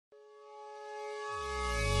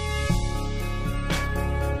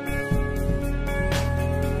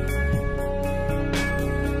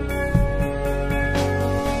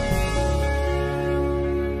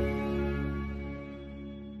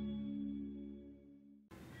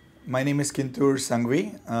My name is Kintur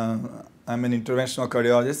Sanghvi. I'm an interventional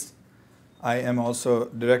cardiologist. I am also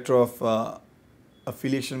director of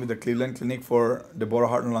affiliation with the Cleveland Clinic for Deborah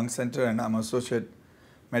Heart and Lung Center, and I'm associate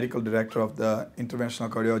medical director of the interventional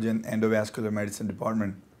cardiology and endovascular medicine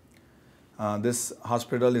department. This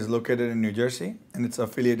hospital is located in New Jersey, and it's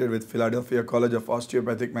affiliated with Philadelphia College of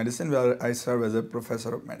Osteopathic Medicine, where I serve as a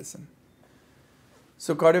professor of medicine.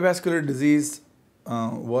 So cardiovascular disease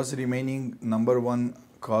was remaining #1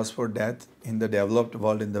 cause for death in the developed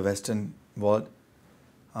world, in the Western world.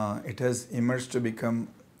 It has emerged to become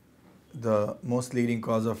the most leading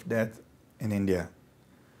cause of death in India.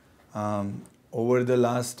 Over the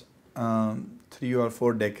last 3 or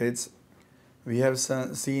 4 decades, we have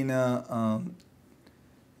seen an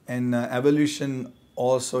evolution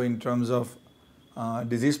also in terms of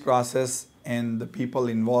disease process and the people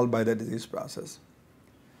involved by the disease process.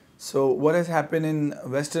 So what has happened in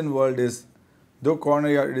Western world is, though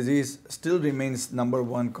coronary artery disease still remains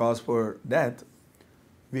 #1 cause for death,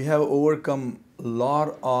 we have overcome a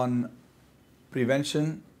lot on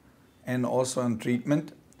prevention and also on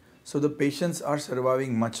treatment. So the patients are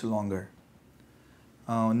surviving much longer.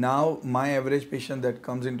 Now my average patient that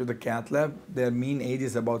comes into the cath lab, their mean age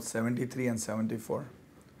is about 73 and 74.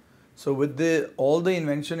 So with all the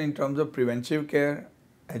invention in terms of preventive care,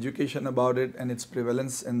 education about it and its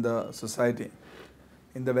prevalence in the society,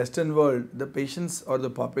 in the Western world, the patients or the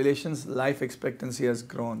population's life expectancy has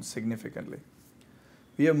grown significantly.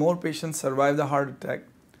 We have more patients survive the heart attack.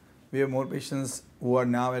 We have more patients who are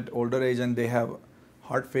now at older age and they have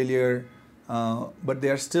heart failure, but they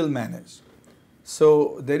are still managed.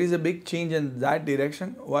 So there is a big change in that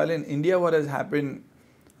direction. While in India, what has happened,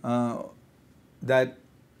 that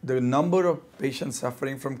the number of patients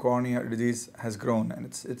suffering from coronary artery disease has grown, and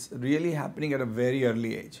it's really happening at a very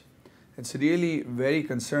early age. It's really very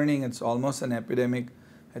concerning. It's almost an epidemic.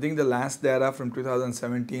 I think the last data from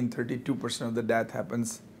 2017, 32% of the death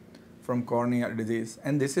happens from coronary artery disease.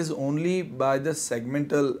 And this is only by the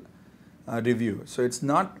segmental review. So it's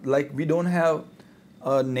not like we don't have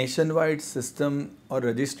a nationwide system or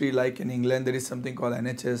registry like in England. There is something called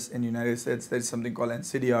NHS. In the United States, there is something called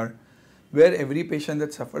NCDR, where every patient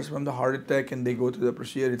that suffers from the heart attack and they go through the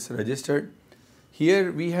procedure, it's registered.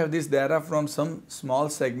 Here we have this data from some small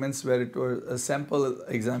segments where it was a sample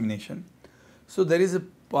examination. So there is a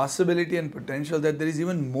possibility and potential that there is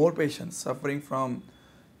even more patients suffering from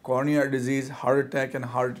coronary artery disease, heart attack and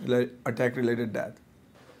heart attack related death.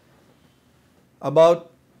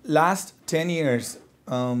 About last 10 years,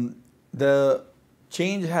 the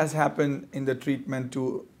change has happened in the treatment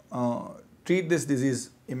to treat this disease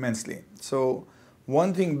immensely. So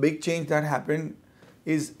one thing, big change that happened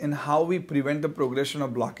is in how we prevent the progression of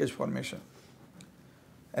blockage formation.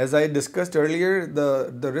 As I discussed earlier,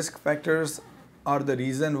 the risk factors are the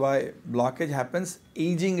reason why blockage happens.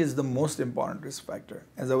 Aging is the most important risk factor.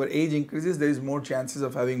 As our age increases, there is more chances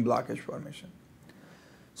of having blockage formation.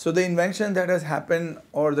 So the invention that has happened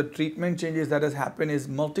or the treatment changes that has happened is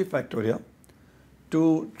multifactorial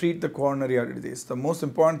to treat the coronary artery disease. The most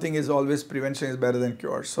important thing is always prevention is better than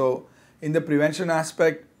cure. So in the prevention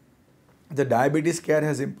aspect, the diabetes care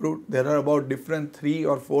has improved. There are about different 3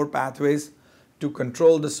 or 4 pathways to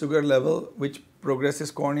control the sugar level which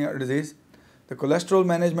progresses coronary artery disease. The cholesterol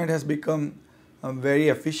management has become very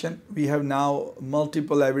efficient. We have now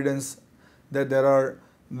multiple evidence that there are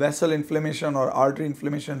vessel inflammation or artery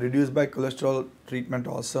inflammation reduced by cholesterol treatment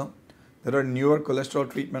also. There are newer cholesterol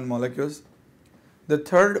treatment molecules. The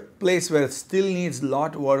third place where still needs a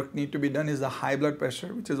lot of work need to be done is the high blood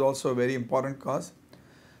pressure, which is also a very important cause.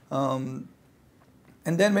 And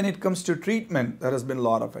then when it comes to treatment, there has been a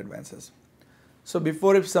lot of advances. So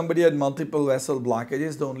before, if somebody had multiple vessel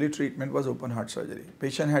blockages, the only treatment was open heart surgery.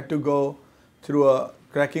 Patient had to go through a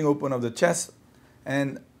cracking open of the chest,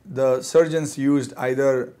 and the surgeons used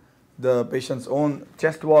either the patient's own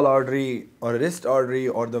chest wall artery or wrist artery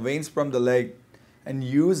or the veins from the leg and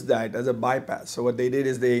used that as a bypass. So what they did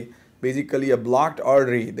is they basically a blocked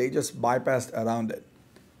artery, they just bypassed around it.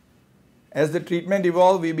 As the treatment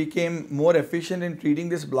evolved, we became more efficient in treating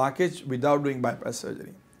this blockage without doing bypass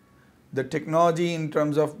surgery. The technology in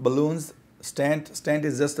terms of balloons, stent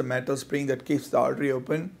is just a metal spring that keeps the artery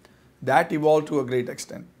open. That evolved to a great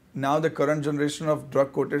extent. Now the current generation of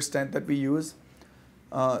drug-coated stent that we use,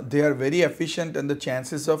 they are very efficient, and the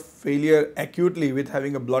chances of failure acutely with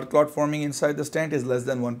having a blood clot forming inside the stent is less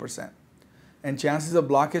than 1%. And chances of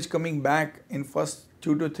blockage coming back in first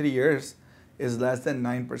 2 to 3 years is less than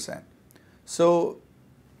 9%. So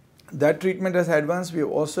that treatment has advanced. We have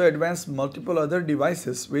also advanced multiple other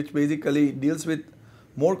devices which basically deals with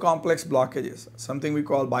More complex blockages, something we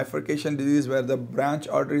call bifurcation disease, where the branch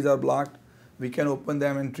arteries are blocked. We can open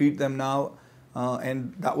them and treat them now,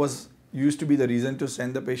 and that was used to be the reason to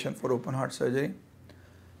send the patient for open heart surgery.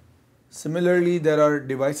 Similarly, there are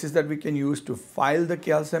devices that we can use to file the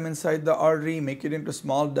calcium inside the artery, make it into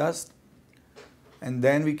small dust, and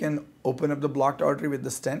then we can open up the blocked artery with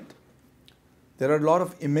the stent. There are a lot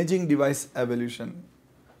of imaging device evolution.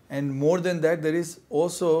 And more than that, there is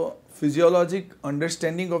also physiologic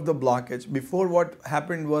understanding of the blockage. Before, what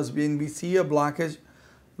happened was, when we see a blockage,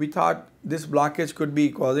 we thought this blockage could be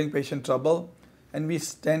causing patient trouble, and we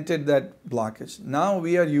stented that blockage. Now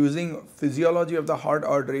we are using physiology of the heart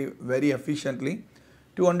artery very efficiently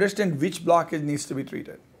to understand which blockage needs to be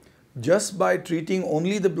treated. Just by treating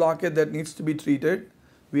only the blockage that needs to be treated,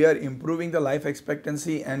 we are improving the life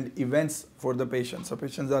expectancy and events for the patient. So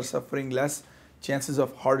patients are suffering less chances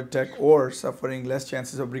of heart attack or suffering less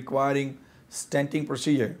chances of requiring stenting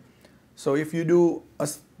procedure. So if you do a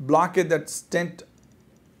blockage that stent,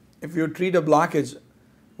 if you treat a blockage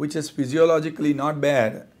which is physiologically not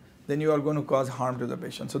bad, then you are going to cause harm to the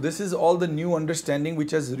patient. So this is all the new understanding which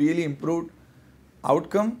has really improved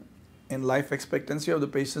outcome and life expectancy of the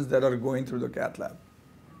patients that are going through the cath lab.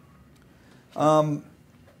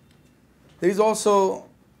 There is also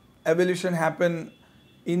evolution happen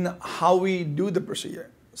in how we do the procedure.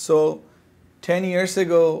 So 10 years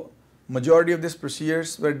ago, majority of these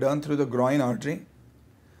procedures were done through the groin artery.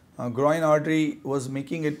 Groin artery was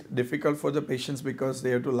making it difficult for the patients because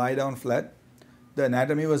they have to lie down flat. The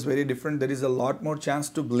anatomy was very different. There is a lot more chance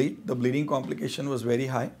to bleed. The bleeding complication was very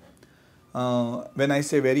high. When I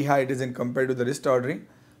say very high, it isn't compared to the wrist artery,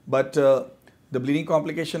 but the bleeding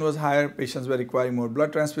complication was higher. Patients were requiring more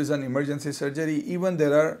blood transfusion, emergency surgery. Even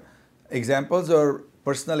there are examples or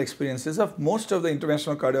personal experiences of most of the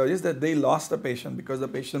interventional cardiologists that they lost the patient because the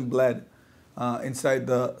patient bled inside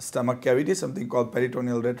the stomach cavity, something called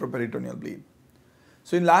peritoneal, retroperitoneal bleed.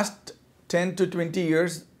 So in last 10 to 20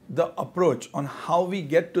 years, the approach on how we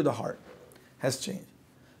get to the heart has changed.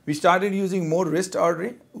 We started using more wrist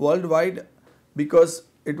artery worldwide because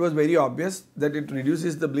it was very obvious that it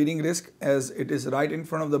reduces the bleeding risk, as it is right in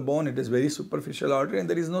front of the bone. It is very superficial artery and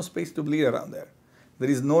there is no space to bleed around there. There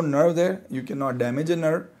is no nerve there. You cannot damage a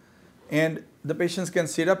nerve, and the patients can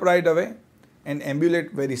sit up right away and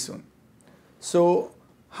ambulate very soon. So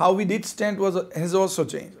how we did stent has also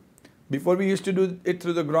changed. Before, we used to do it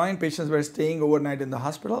through the groin. Patients were staying overnight in the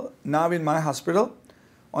hospital. Now in my hospital,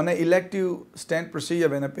 on an elective stent procedure,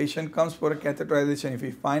 when a patient comes for a catheterization, if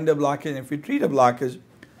we find a blockage, if we treat a blockage,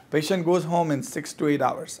 patient goes home in 6 to 8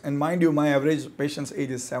 hours. And mind you, my average patient's age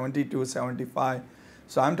is 72, 75.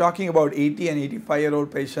 So I'm talking about 80 and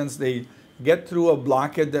 85-year-old patients. They get through a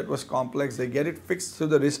blockage that was complex. They get it fixed through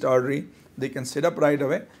the wrist artery. They can sit up right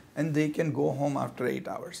away and they can go home after 8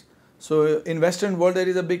 hours. So in Western world, there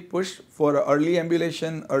is a big push for early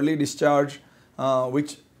ambulation, early discharge,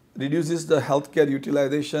 which reduces the healthcare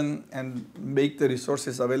utilization and make the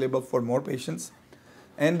resources available for more patients.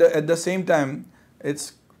 And at the same time,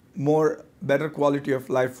 it's better quality of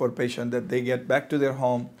life for patients, that they get back to their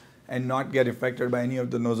home and not get affected by any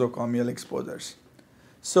of the nosocomial exposures.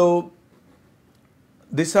 So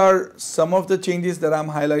these are some of the changes that I'm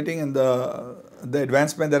highlighting and the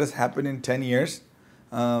advancement that has happened in 10 years,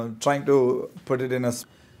 trying to put it in a...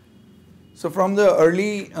 So from the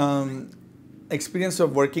early experience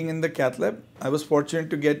of working in the cath lab, I was fortunate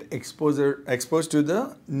to get exposed to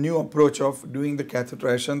the new approach of doing the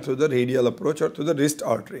catheterization through the radial approach or through the wrist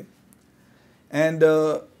artery. And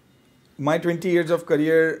my 20 years of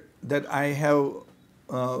career that I have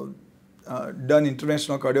done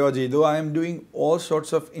interventional cardiology, though I am doing all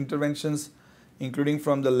sorts of interventions, including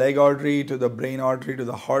from the leg artery to the brain artery to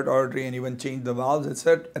the heart artery, and even change the valves,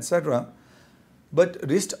 etc. But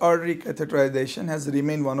wrist artery catheterization has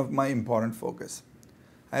remained one of my important focus.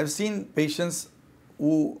 I have seen patients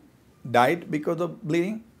who died because of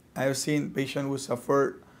bleeding. I have seen patients who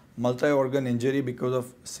suffered multi-organ injury because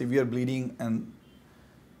of severe bleeding, and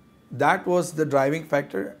that was the driving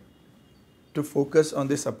factor to focus on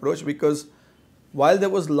this approach, because while there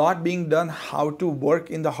was a lot being done how to work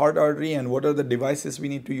in the heart artery and what are the devices we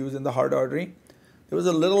need to use in the heart artery, there was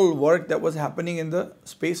a little work that was happening in the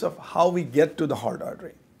space of how we get to the heart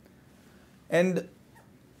artery. And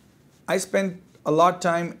I spent a lot of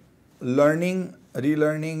time learning,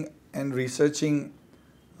 relearning, and researching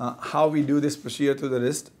how we do this procedure through the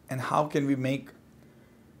wrist and how can we make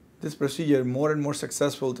this procedure more and more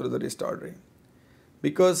successful through the wrist artery.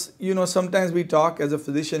 Because, sometimes we talk, as a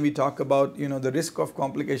physician, we talk about, the risk of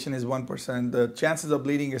complication is 1%, the chances of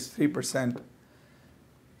bleeding is 3%.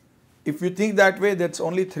 If you think that way, that's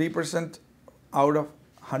only 3% out of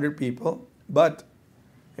 100 people. But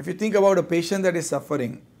if you think about a patient that is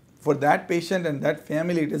suffering, for that patient and that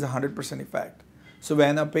family, it is 100% effect. So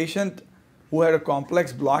when a patient who had a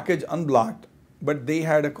complex blockage unblocked, but they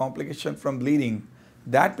had a complication from bleeding,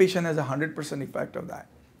 that patient has a 100% effect of that.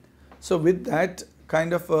 So with that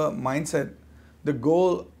kind of a mindset, the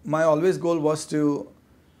goal, my always goal was to,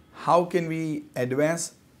 how can we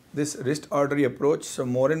advance this wrist artery approach so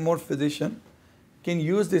more and more physicians can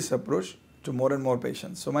use this approach to more and more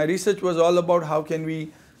patients. So my research was all about how can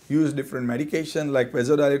we use different medication like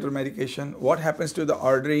vasodilator medication, what happens to the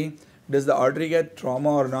artery, does the artery get trauma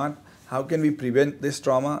or not, how can we prevent this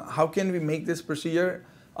trauma, how can we make this procedure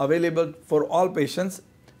available for all patients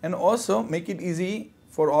and also make it easy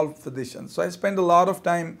for all physicians. So I spent a lot of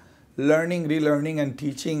time learning, relearning and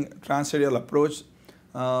teaching transradial approach.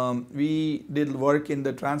 We did work in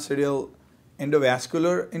the transradial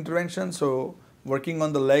endovascular intervention, so working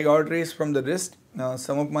on the leg arteries from the wrist.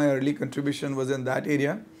 Some of my early contribution was in that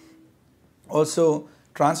area. Also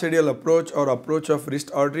transradial approach or approach of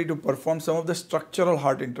wrist artery to perform some of the structural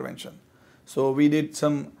heart intervention. So we did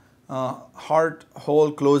some heart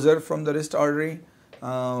hole closure from the wrist artery.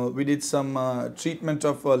 We did some treatment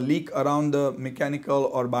of a leak around the mechanical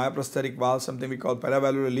or bioprosthetic valve, something we call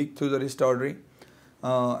paravalvular leak through the wrist artery.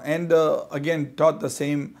 And again taught the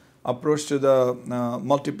same approach to the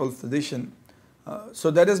multiple physician.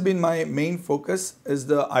 So that has been my main focus, is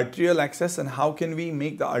the arterial access and how can we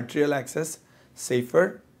make the arterial access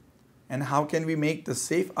safer and how can we make the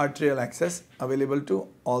safe arterial access available to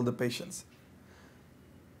all the patients.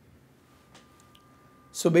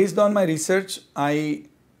 So based on my research, I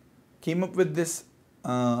came up with this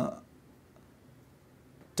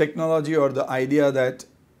technology or the idea that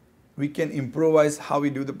we can improvise how we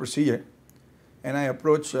do the procedure. And I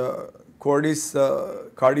approached Cordis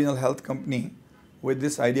Cardinal Health Company with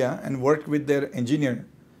this idea and worked with their engineer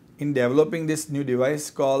in developing this new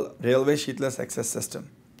device called Railway Sheathless Access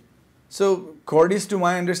System. So Cordis, to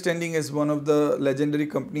my understanding, is one of the legendary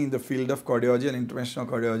company in the field of cardiology and interventional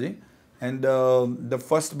cardiology. And the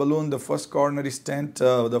first balloon, the first coronary stent,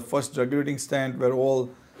 the first drug-eluting stent were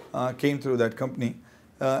all came through that company.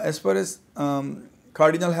 As far as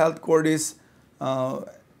Cardinal Health Cordis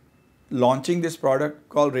launching this product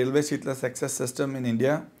called Railway Sheathless Access System in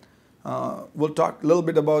India, we'll talk a little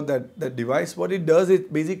bit about that device. What it does,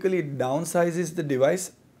 it basically downsizes the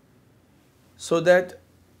device so that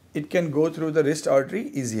it can go through the wrist artery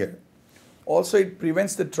easier. Also, it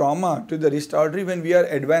prevents the trauma to the wrist artery when we are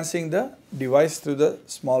advancing the device through the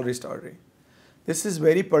small wrist artery. This is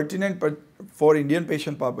very pertinent for Indian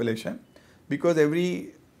patient population because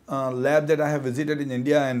every lab that I have visited in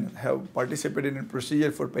India and have participated in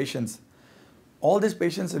procedure for patients, all these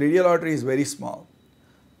patients' radial artery is very small.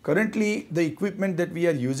 Currently, the equipment that we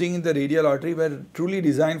are using in the radial artery were truly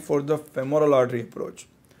designed for the femoral artery approach.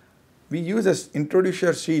 We use an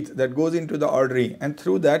introducer sheath that goes into the artery and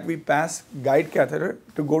through that we pass guide catheter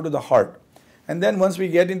to go to the heart. And then once we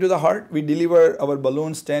get into the heart, we deliver our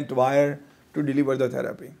balloon stent wire to deliver the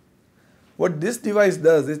therapy. What this device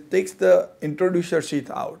does, it takes the introducer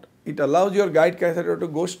sheath out. It allows your guide catheter to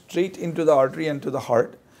go straight into the artery and to the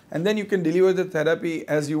heart, and then you can deliver the therapy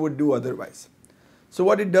as you would do otherwise. So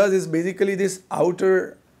what it does is basically this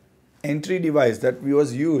outer entry device that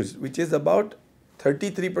was used, which is about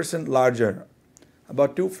 33% larger,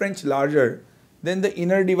 about 2 French larger than the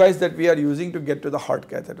inner device that we are using to get to the heart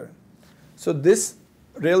catheter. So this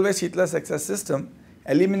Railway Sheathless Access System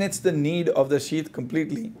eliminates the need of the sheath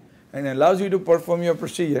completely and allows you to perform your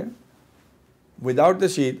procedure without the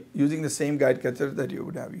sheath using the same guide catheter that you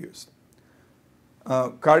would have used.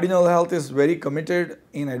 Cardinal Health is very committed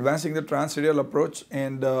in advancing the transradial approach,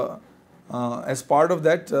 and as part of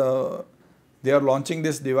that, they are launching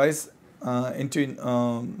this device into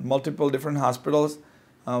multiple different hospitals.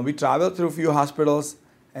 We traveled through few hospitals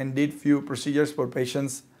and did few procedures for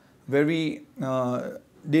patients where we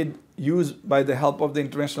did use, by the help of the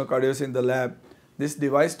interventional cardiologist in the lab, this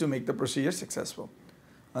device to make the procedure successful.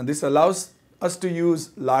 And this allows us to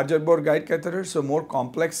use larger bore guide catheters, so more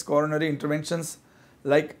complex coronary interventions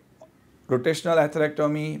like rotational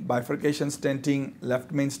atherectomy, bifurcation stenting,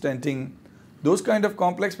 left main stenting. Those kind of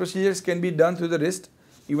complex procedures can be done through the wrist,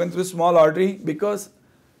 even through small artery, because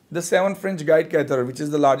the 7 French guide catheter, which is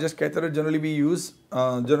the largest catheter generally we use,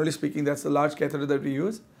 generally speaking that's the large catheter that we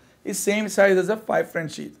use, is same size as a 5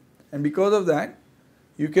 French sheath. And because of that,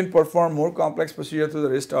 you can perform more complex procedure through the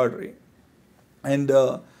wrist artery. And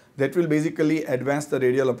that will basically advance the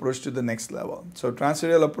radial approach to the next level. So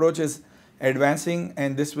transradial approach is advancing,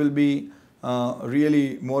 and this will be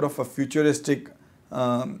really more of a futuristic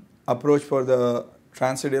approach for the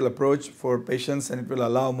transradial approach for patients, and it will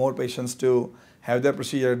allow more patients to have their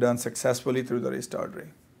procedure done successfully through the wrist artery.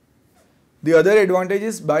 The other advantage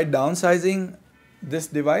is by downsizing this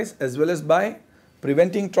device as well as by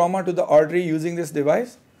preventing trauma to the artery using this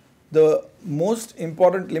device, the most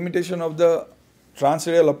important limitation of the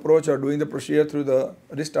transradial approach or doing the procedure through the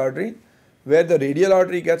wrist artery, where the radial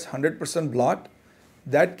artery gets 100% blocked,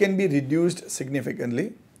 that can be reduced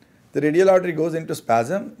significantly. The radial artery goes into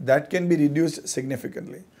spasm, that can be reduced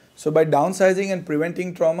significantly. So by downsizing and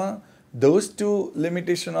preventing trauma, those two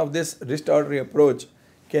limitations of this wrist artery approach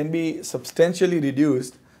can be substantially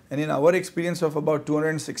reduced, and in our experience of about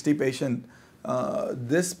 260 patients,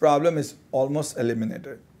 this problem is almost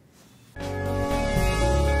eliminated.